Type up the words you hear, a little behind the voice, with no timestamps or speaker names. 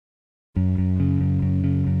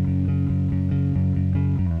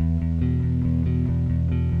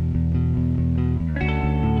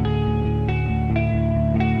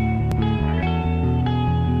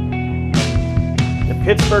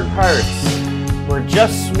Pittsburgh Pirates were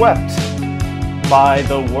just swept by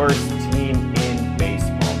the worst team in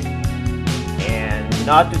baseball. And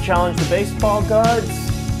not to challenge the baseball gods,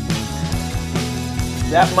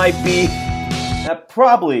 that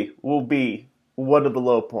probably will be one of the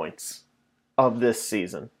low points of this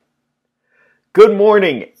season. Good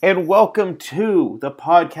morning and welcome to the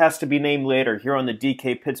podcast to be named later here on the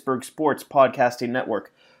DK Pittsburgh Sports Podcasting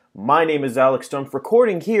Network. My name is Alex Stumpf,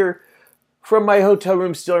 recording here from my hotel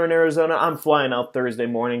room still in Arizona. I'm flying out Thursday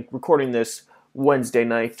morning, recording this Wednesday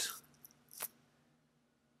night.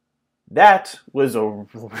 That was a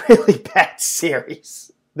really bad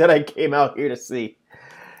series that I came out here to see.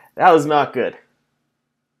 That was not good.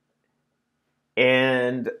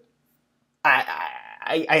 And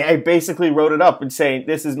I basically wrote it up and saying,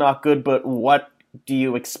 this is not good, but what do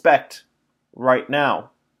you expect right now?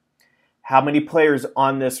 How many players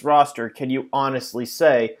on this roster can you honestly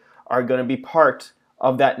say are going to be part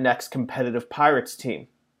of that next competitive Pirates team?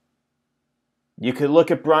 You could look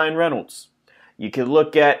at Bryan Reynolds. You could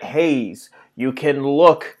look at Hayes. You can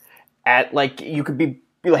look at, you could be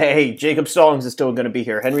like, hey, Jacob Stallings is still going to be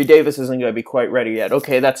here. Henry Davis isn't going to be quite ready yet.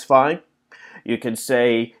 Okay, that's fine. You could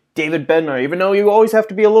say David Bednar, even though you always have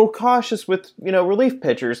to be a little cautious with, relief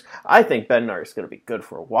pitchers. I think Bednar is going to be good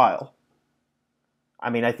for a while.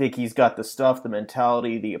 I think he's got the stuff, the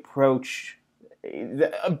mentality, the approach,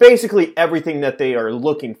 basically everything that they are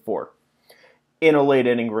looking for in a late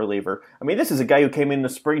inning reliever. This is a guy who came into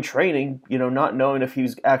spring training, not knowing if he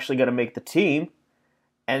was actually going to make the team.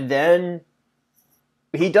 And then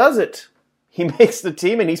he does it. He makes the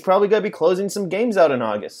team, and he's probably going to be closing some games out in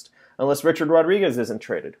August, unless Richard Rodriguez isn't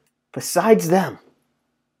traded. Besides them,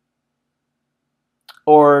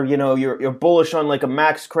 or, you're bullish on like a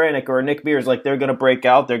Max Kranick or a Nick Mears, like they're going to break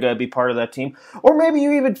out, they're going to be part of that team. Or maybe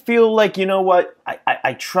you even feel like, you know what,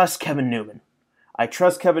 I trust Kevin Newman. I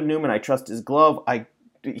trust his glove.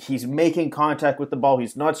 He's making contact with the ball.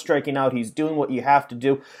 He's not striking out. He's doing what you have to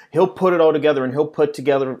do. He'll put it all together, and he'll put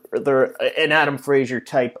together an Adam Frazier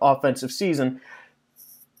type offensive season.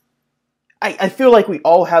 I feel like we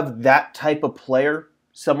all have that type of player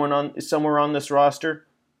somewhere on this roster,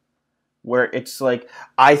 where it's like,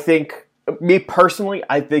 I think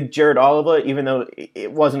Jared Oliva, even though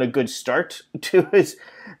it wasn't a good start to his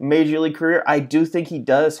major league career, I do think he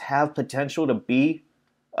does have potential to be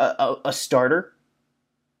a starter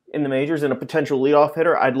in the majors and a potential leadoff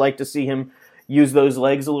hitter. I'd like to see him use those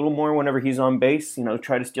legs a little more whenever he's on base,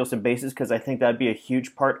 try to steal some bases, because I think that'd be a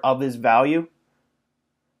huge part of his value.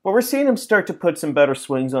 But we're seeing him start to put some better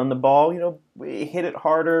swings on the ball, hit it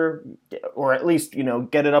harder, or at least,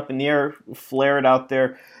 get it up in the air, flare it out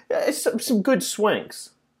there. Some good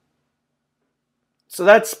swings. So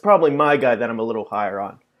that's probably my guy that I'm a little higher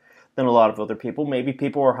on than a lot of other people. Maybe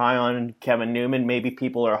people are high on Kevin Newman. Maybe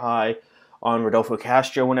people are high on Rodolfo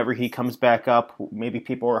Castro whenever he comes back up. Maybe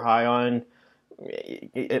people are high on,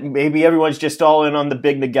 maybe everyone's just all in on the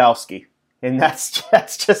big Nogowski. And that's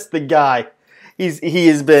just the guy. He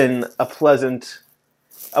has been a pleasant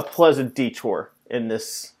detour in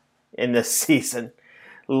this season.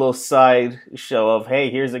 A little side show of, hey,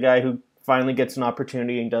 here's a guy who finally gets an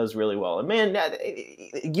opportunity and does really well. And man,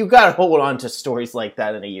 you gotta hold on to stories like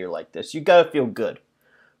that in a year like this. You gotta feel good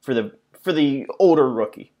for the older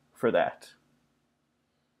rookie for that.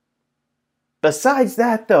 Besides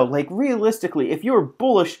that, though, realistically, if you're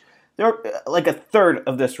bullish, there a third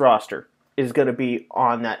of this roster is going to be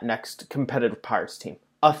on that next competitive Pirates team.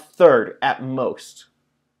 A third at most.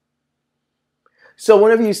 So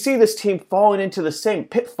whenever you see this team falling into the same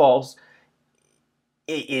pitfalls,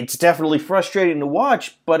 it's definitely frustrating to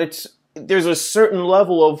watch, but there's a certain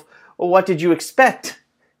level of, well, what did you expect,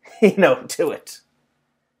 to it?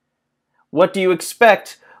 What do you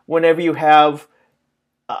expect whenever you have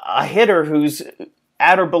a hitter who's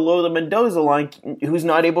at or below the Mendoza line, who's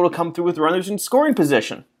not able to come through with runners in scoring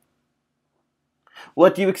position?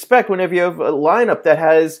 What do you expect whenever you have a lineup that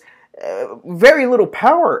has very little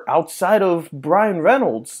power outside of Bryan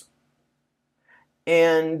Reynolds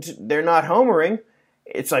and they're not homering?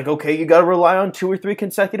 It's like, okay, you got to rely on 2 or 3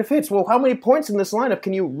 consecutive hits. Well, how many points in this lineup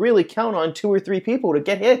can you really count on 2 or 3 people to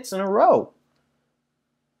get hits in a row?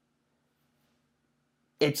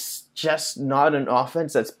 It's just not an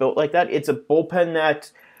offense that's built like that. It's a bullpen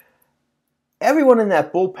that everyone in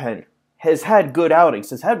that bullpen has had good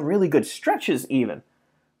outings, has had really good stretches even.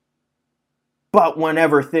 But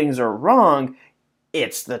whenever things are wrong,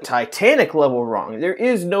 it's the Titanic level wrong. There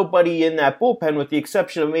is nobody in that bullpen with the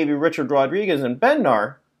exception of maybe Richard Rodriguez and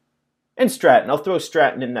Bednar and Stratton. I'll throw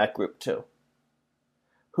Stratton in that group too.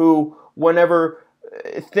 Who, whenever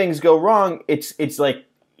things go wrong, it's like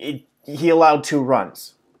he allowed 2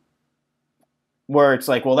 runs where it's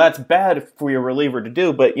like, well, that's bad for your reliever to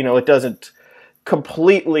do, but, it doesn't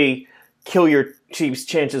completely kill your Chiefs'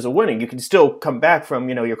 chances of winning. You can still come back from,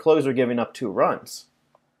 your closer giving up 2 runs.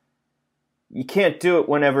 You can't do it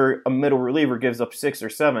whenever a middle reliever gives up 6 or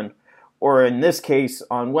 7. Or in this case,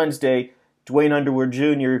 on Wednesday, Dwayne Underwood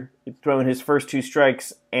Jr. throwing his first 2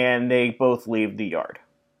 strikes, and they both leave the yard.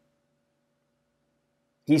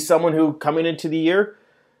 He's someone who, coming into the year,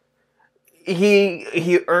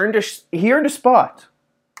 he earned a spot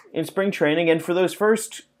in spring training, and for those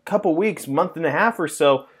first couple weeks, month and a half or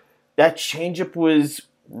so, that changeup was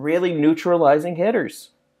really neutralizing hitters.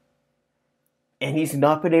 And he's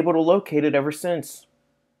not been able to locate it ever since.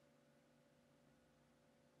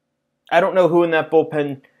 I don't know who in that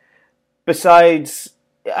bullpen, besides,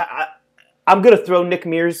 I'm going to throw Nick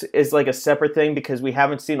Mears as like a separate thing because we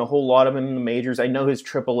haven't seen a whole lot of him in the majors. I know his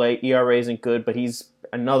AAA ERA isn't good, but he's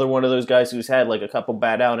another one of those guys who's had like a couple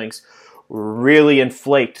bad outings really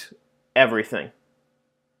inflate everything.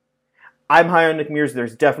 I'm high on Nick Mears.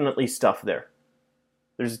 There's definitely stuff there.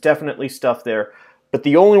 But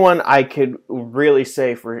the only one I could really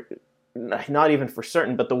say for, not even for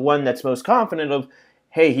certain, but the one that's most confident of,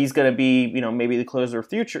 hey, he's going to be, maybe the closer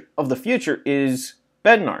of the future is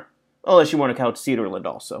Bednar. Unless you want to count Cedarland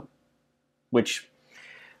also, which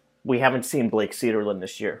we haven't seen Blake Cedarland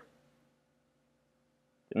this year.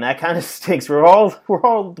 And that kind of stinks. We're all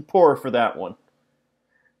the poorer for that one.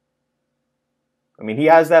 I mean, he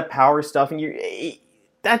has that power stuff, and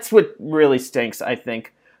that's what really stinks, I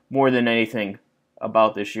think, more than anything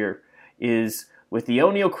about this year, is with the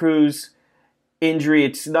O'Neill Cruz injury.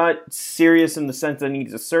 It's not serious in the sense that he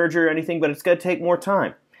needs a surgery or anything, but it's going to take more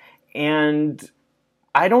time. And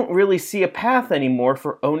I don't really see a path anymore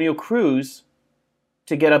for O'Neill Cruz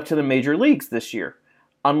to get up to the major leagues this year,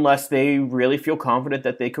 unless they really feel confident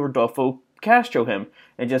that they can Rodolfo Castro him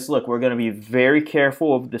and just, look, we're going to be very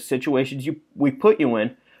careful of the situations we put you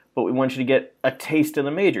in, but we want you to get a taste of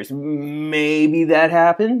the majors. Maybe that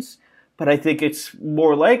happens, but I think it's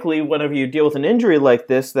more likely whenever you deal with an injury like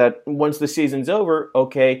this that once the season's over,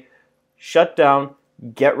 okay, shut down,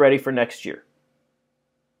 get ready for next year.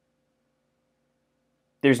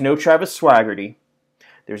 There's no Travis Swaggerty.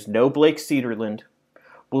 There's no Blake Cedarland.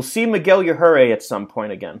 We'll see Miguel Yajure at some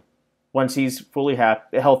point again. Once he's fully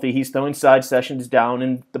healthy, he's throwing side sessions down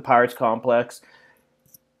in the Pirates complex.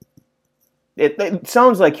 It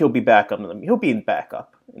sounds like he'll be back up in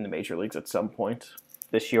the major leagues at some point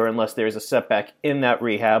this year, unless there's a setback in that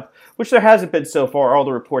rehab, which there hasn't been so far. All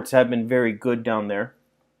the reports have been very good down there.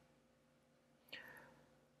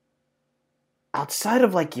 Outside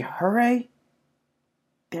of like Yajure,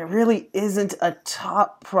 there really isn't a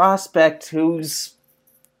top prospect who's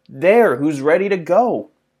there, who's ready to go.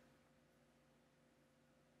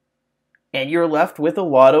 And you're left with a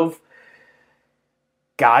lot of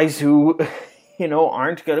guys who,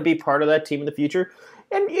 aren't going to be part of that team in the future.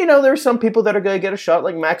 And, there are some people that are going to get a shot,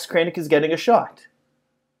 like Max Kranick is getting a shot.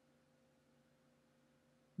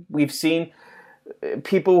 We've seen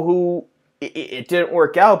people who it didn't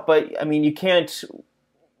work out, but, you can't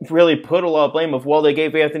really put a lot of blame of, well, they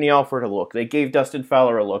gave Anthony Alford a look. They gave Dustin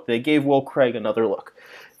Fowler a look. They gave Will Craig another look.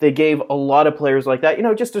 They gave a lot of players like that,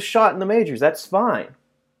 just a shot in the majors. That's fine.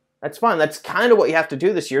 That's fine. That's kind of what you have to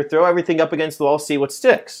do this year. Throw everything up against the wall, see what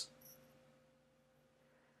sticks.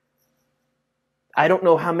 I don't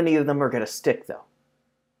know how many of them are going to stick, though.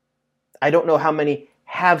 I don't know how many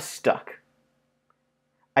have stuck.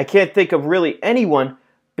 I can't think of really anyone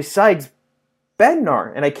besides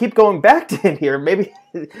Bednar, and I keep going back to him here. Maybe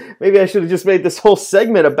I should have just made this whole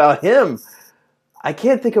segment about him. I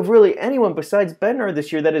can't think of really anyone besides Bednar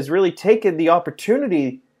this year that has really taken the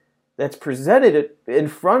opportunity that's presented in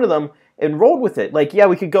front of them and rolled with it. Like, yeah,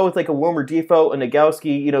 we could go with like a Wilmer Defoe, a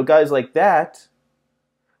Nagowski, guys like that.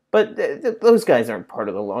 But those guys aren't part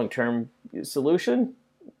of the long-term solution.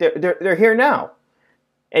 They're here now,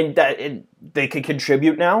 and they could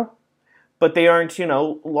contribute now, but they aren't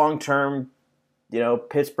long-term.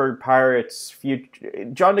 Pittsburgh Pirates future.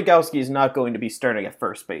 John Nagowski is not going to be starting at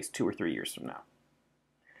first base 2 or 3 years from now.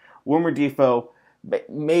 Wilmer Defoe,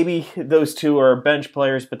 maybe those two are bench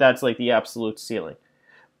players, but that's like the absolute ceiling.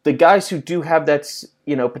 The guys who do have that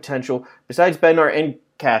potential, besides Bednar and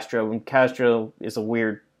Castro is a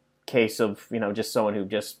weird case of just someone who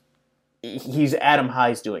he's Adam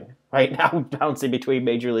High's doing right now, bouncing between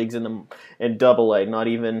major leagues and Double-A, not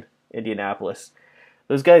even Indianapolis.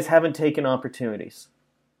 Those guys haven't taken opportunities.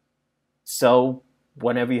 So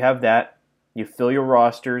whenever you have that, you fill your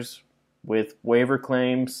rosters with waiver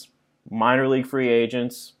claims, minor league free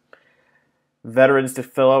agents, veterans to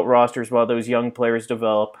fill out rosters while those young players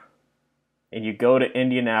develop, and you go to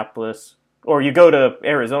Indianapolis Or you go to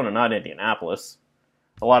Arizona, not Indianapolis.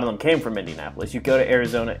 A lot of them came from Indianapolis. You go to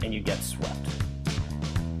Arizona and you get swept.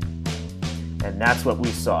 And that's what we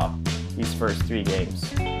saw these first 3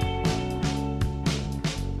 games.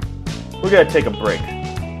 We're going to take a break.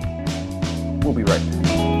 We'll be right back.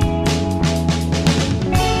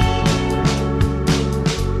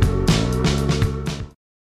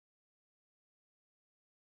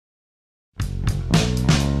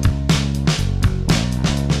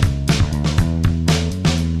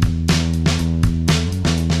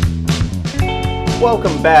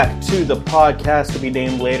 Welcome back to the podcast to be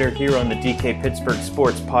named later here on the DK Pittsburgh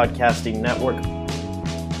Sports Podcasting Network.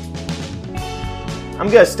 I'm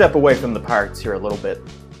going to step away from the Pirates here a little bit.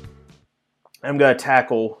 I'm going to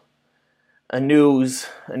tackle a news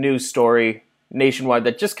story nationwide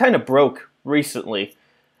that just kind of broke recently.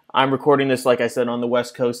 I'm recording this, like I said, on the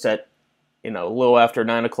West Coast at, a little after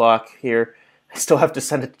 9 o'clock here. I still have to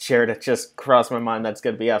send it to Jared. It just crossed my mind that's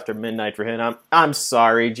going to be after midnight for him. I'm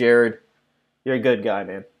sorry, Jared. You're a good guy,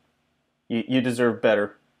 man. You deserve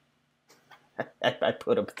better. I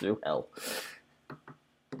put him through hell.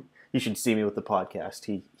 You should see me with the podcast.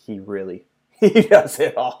 He really does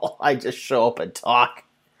it all. I just show up and talk.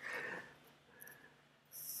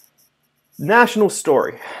 National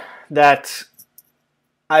story that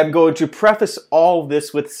I'm going to preface all of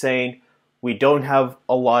this with saying we don't have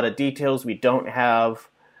a lot of details. We don't have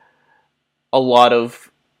a lot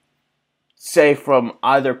of say from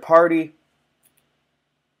either party.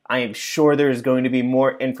 I am sure there's going to be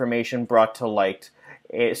more information brought to light.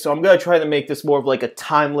 So I'm going to try to make this more of like a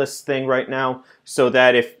timeless thing right now so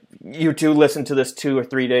that if you two listen to this 2 or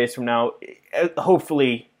 3 days from now,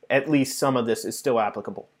 hopefully at least some of this is still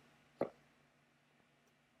applicable.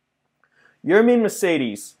 Yermin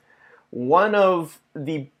Mercedes, one of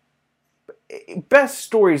the best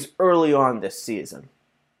stories early on this season.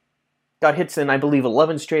 Got hits in, I believe,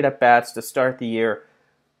 11 straight at-bats to start the year.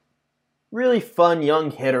 Really fun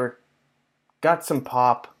young hitter, got some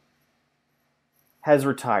pop, has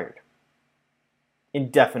retired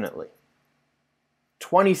indefinitely.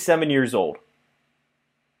 27 years old.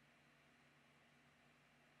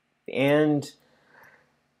 And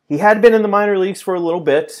he had been in the minor leagues for a little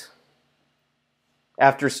bit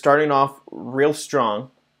after starting off real strong.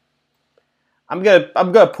 I'm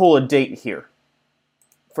gonna pull a date here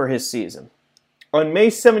for his season. On May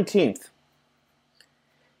 17th,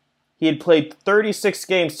 he had played 36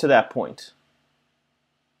 games to that point.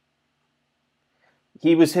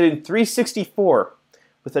 He was hitting .364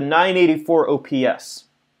 with a .984 OPS.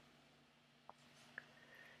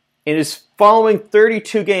 In his following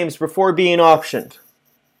 32 games before being auctioned,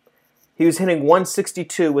 he was hitting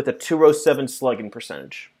 .162 with a .207 slugging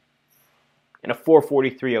percentage and a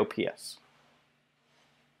 .443 OPS.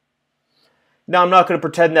 Now, I'm not going to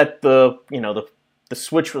pretend that the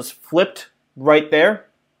switch was flipped right there,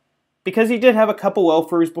 because he did have a couple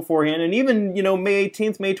welfers beforehand, and even, May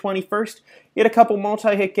 18th, May 21st, he had a couple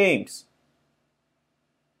multi-hit games.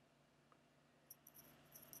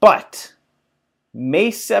 But, May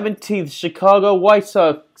 17th, Chicago White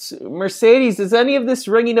Sox, Mercedes, is any of this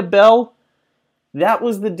ringing a bell? That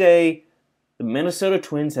was the day the Minnesota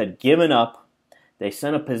Twins had given up. They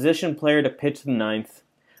sent a position player to pitch the ninth.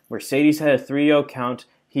 Mercedes had a 3-0 count.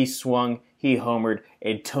 He swung, he homered,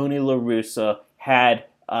 and Tony La Russa had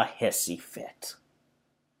a hissy fit.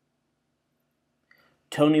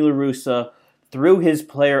 Tony La Russa threw his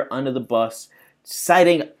player under the bus,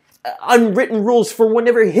 citing unwritten rules for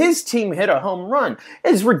whenever his team hit a home run.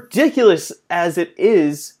 As ridiculous as it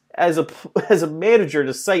is as a manager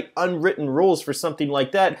to cite unwritten rules for something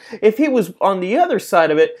like that, if he was on the other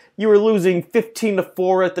side of it, you were losing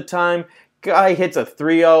 15-4 at the time. Guy hits a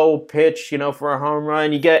 3-0 pitch, for a home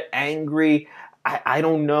run. You get angry. I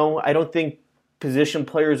don't know. I don't think position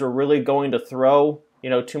players are really going to throw,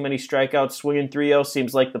 too many strikeouts. Swinging 3-0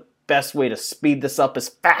 seems like the best way to speed this up as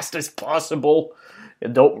fast as possible.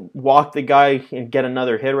 Don't walk the guy and get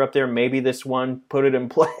another hitter up there. Maybe this one, put it in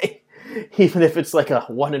play. Even if it's like a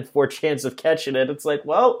 1 in 4 chance of catching it, it's like,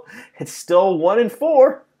 well, it's still 1 in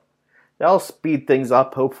 4. That'll speed things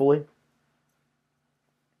up, hopefully.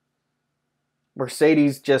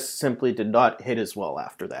 Mercedes just simply did not hit as well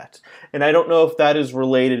after that. And I don't know if that is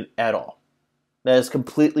related at all. That is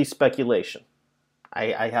completely speculation.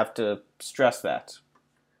 I have to stress that.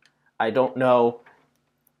 I don't know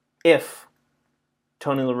if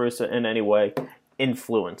Tony La Russa in any way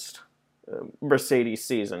influenced Mercedes'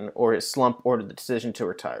 season or his slump or the decision to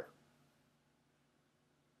retire.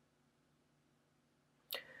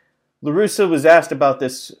 La Russa was asked about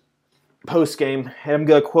this post-game, and I'm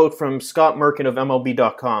going to quote from Scott Merkin of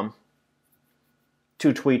MLB.com.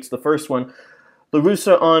 two tweets. The first one, La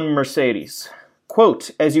Russa on Mercedes.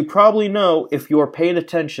 Quote, as you probably know if you are paying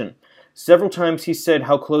attention, several times he said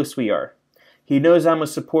how close we are. He knows I'm a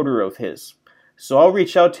supporter of his. So I'll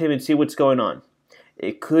reach out to him and see what's going on.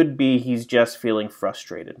 It could be he's just feeling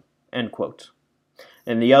frustrated. End quote.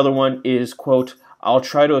 And the other one is, quote, I'll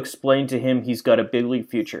try to explain to him he's got a big league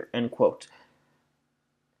future. End quote.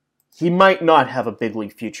 He might not have a big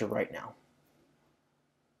league future right now.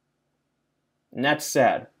 And that's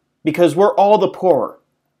sad. Because we're all the poorer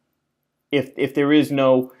if there is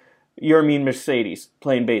no Yermin Mercedes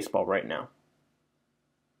playing baseball right now.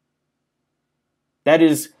 That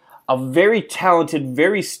is a very talented,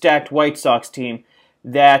 very stacked White Sox team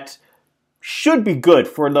that should be good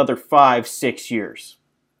for another 5-6 years.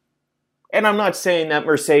 And I'm not saying that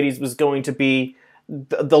Mercedes was going to be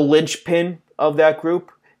the linchpin of that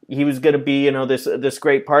group. He was going to be, this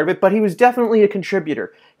great part of it, but he was definitely a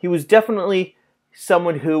contributor. He was definitely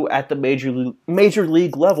someone who, at the major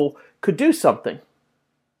league level, could do something.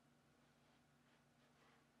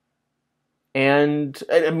 And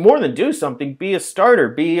more than do something, be a starter,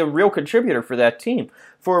 be a real contributor for that team.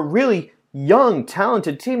 For a really young,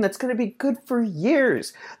 talented team that's going to be good for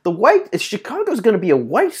years. Chicago's going to be a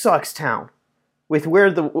White Sox town with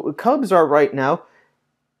where the Cubs are right now.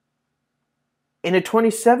 And a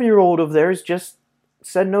 27-year-old of theirs just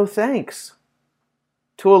said no thanks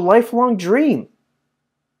to a lifelong dream.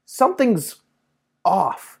 Something's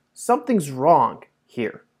off. Something's wrong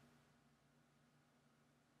here.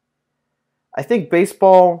 I think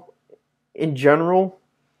baseball, in general,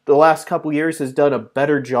 the last couple years has done a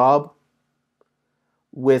better job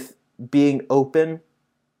with being open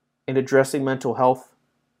and addressing mental health.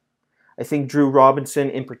 I think Drew Robinson,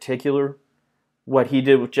 in particular, what he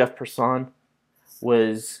did with Jeff Passan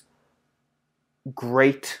was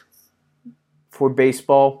great for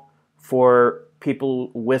baseball, for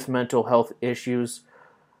people with mental health issues,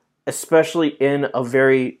 especially in a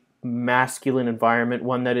very masculine environment,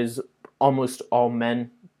 one that is almost all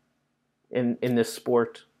men in this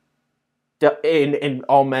sport, and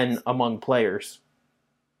all men among players.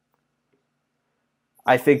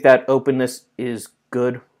 I think that openness is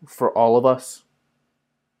good for all of us.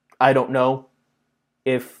 I don't know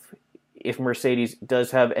if Mercedes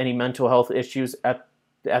does have any mental health issues at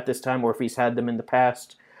this time, or if he's had them in the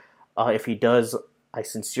past. If he does, I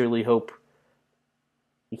sincerely hope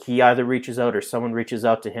he either reaches out or someone reaches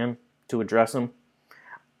out to him to address him.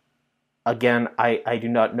 Again, I do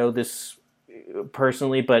not know this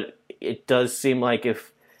personally, but it does seem like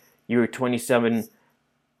if you're 27,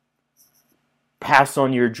 pass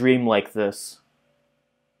on your dream like this,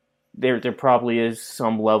 there probably is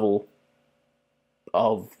some level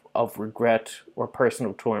of regret or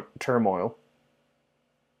personal turmoil.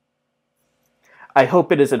 I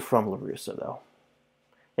hope it isn't from La Russa, though.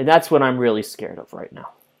 And that's what I'm really scared of right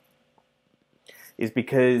now. Is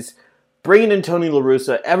because bringing in Tony La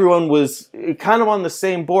Russa, everyone was kind of on the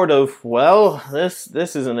same board of, well, this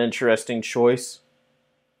is an interesting choice.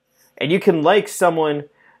 And you can like someone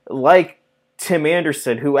like Tim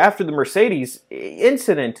Anderson, who after the Mercedes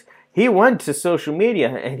incident, he went to social media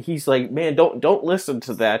and he's like, man, don't listen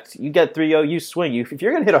to that. You get 3-0, you swing. If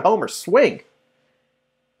you're going to hit a homer, swing.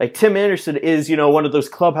 Like Tim Anderson is, one of those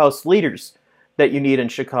clubhouse leaders that you need in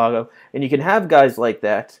Chicago. And you can have guys like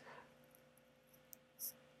that.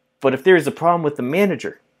 But if there's a problem with the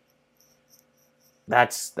manager,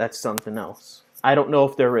 that's something else. I don't know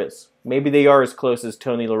if there is. Maybe they are as close as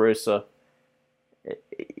Tony La Russa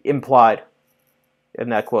implied in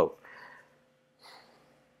that quote.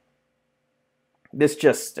 This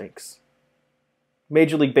just stinks.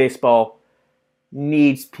 Major League Baseball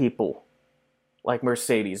needs people like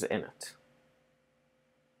Mercedes in it.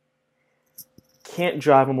 Can't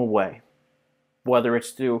drive them away. Whether it's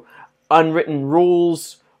through unwritten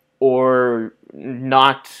rules or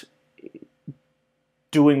not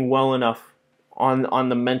doing well enough on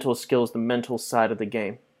the mental skills, the mental side of the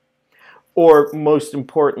game. Or most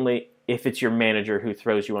importantly, if it's your manager who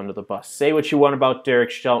throws you under the bus. Say what you want about Derek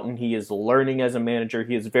Shelton. He is learning as a manager.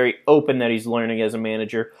 He is very open that he's learning as a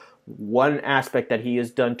manager. One aspect that he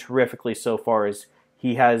has done terrifically so far is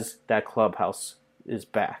he has that clubhouse is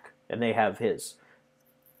back, and they have his.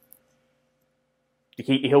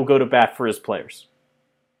 He'll go to bat for his players.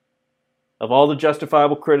 Of all the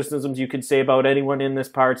justifiable criticisms you could say about anyone in this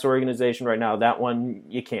Pirates organization right now, that one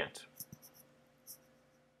you can't.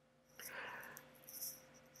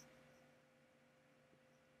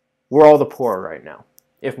 We're all the poorer right now.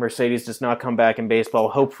 If Mercedes does not come back in baseball,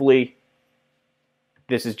 hopefully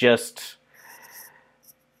this is just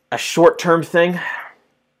a short-term thing.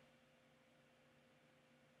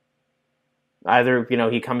 Either,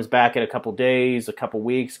 he comes back in a couple days, a couple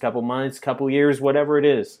weeks, a couple months, a couple years, whatever it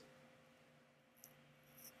is.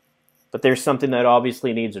 But there's something that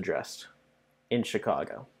obviously needs addressed in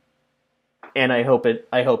Chicago. And I hope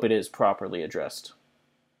it is properly addressed.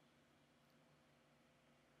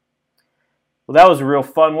 Well, that was a real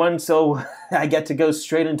fun one, so I get to go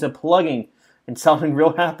straight into plugging and sounding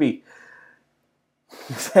real happy.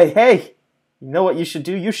 Say, hey, you know what you should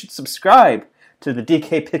do? You should subscribe to the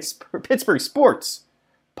DK Pittsburgh Sports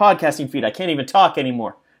podcasting feed. I can't even talk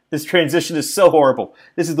anymore. This transition is so horrible.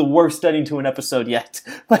 This is the worst ending to an episode yet.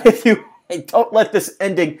 But don't let this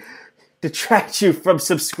ending detract you from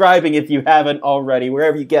subscribing if you haven't already.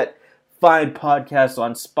 Wherever you get fine podcasts,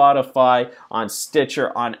 on Spotify, on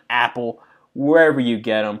Stitcher, on Apple, wherever you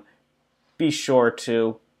get them, be sure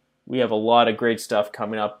to. We have a lot of great stuff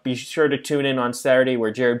coming up. Be sure to tune in on Saturday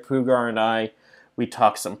where Jared Pugar and we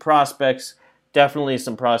talk some prospects. Definitely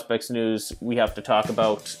some prospects news we have to talk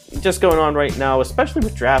about just going on right now, especially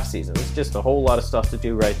with draft season. It's just a whole lot of stuff to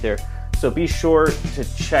do right there. So be sure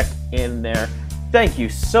to check in there. Thank you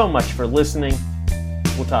so much for listening.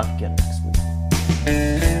 We'll talk again next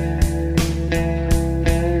week.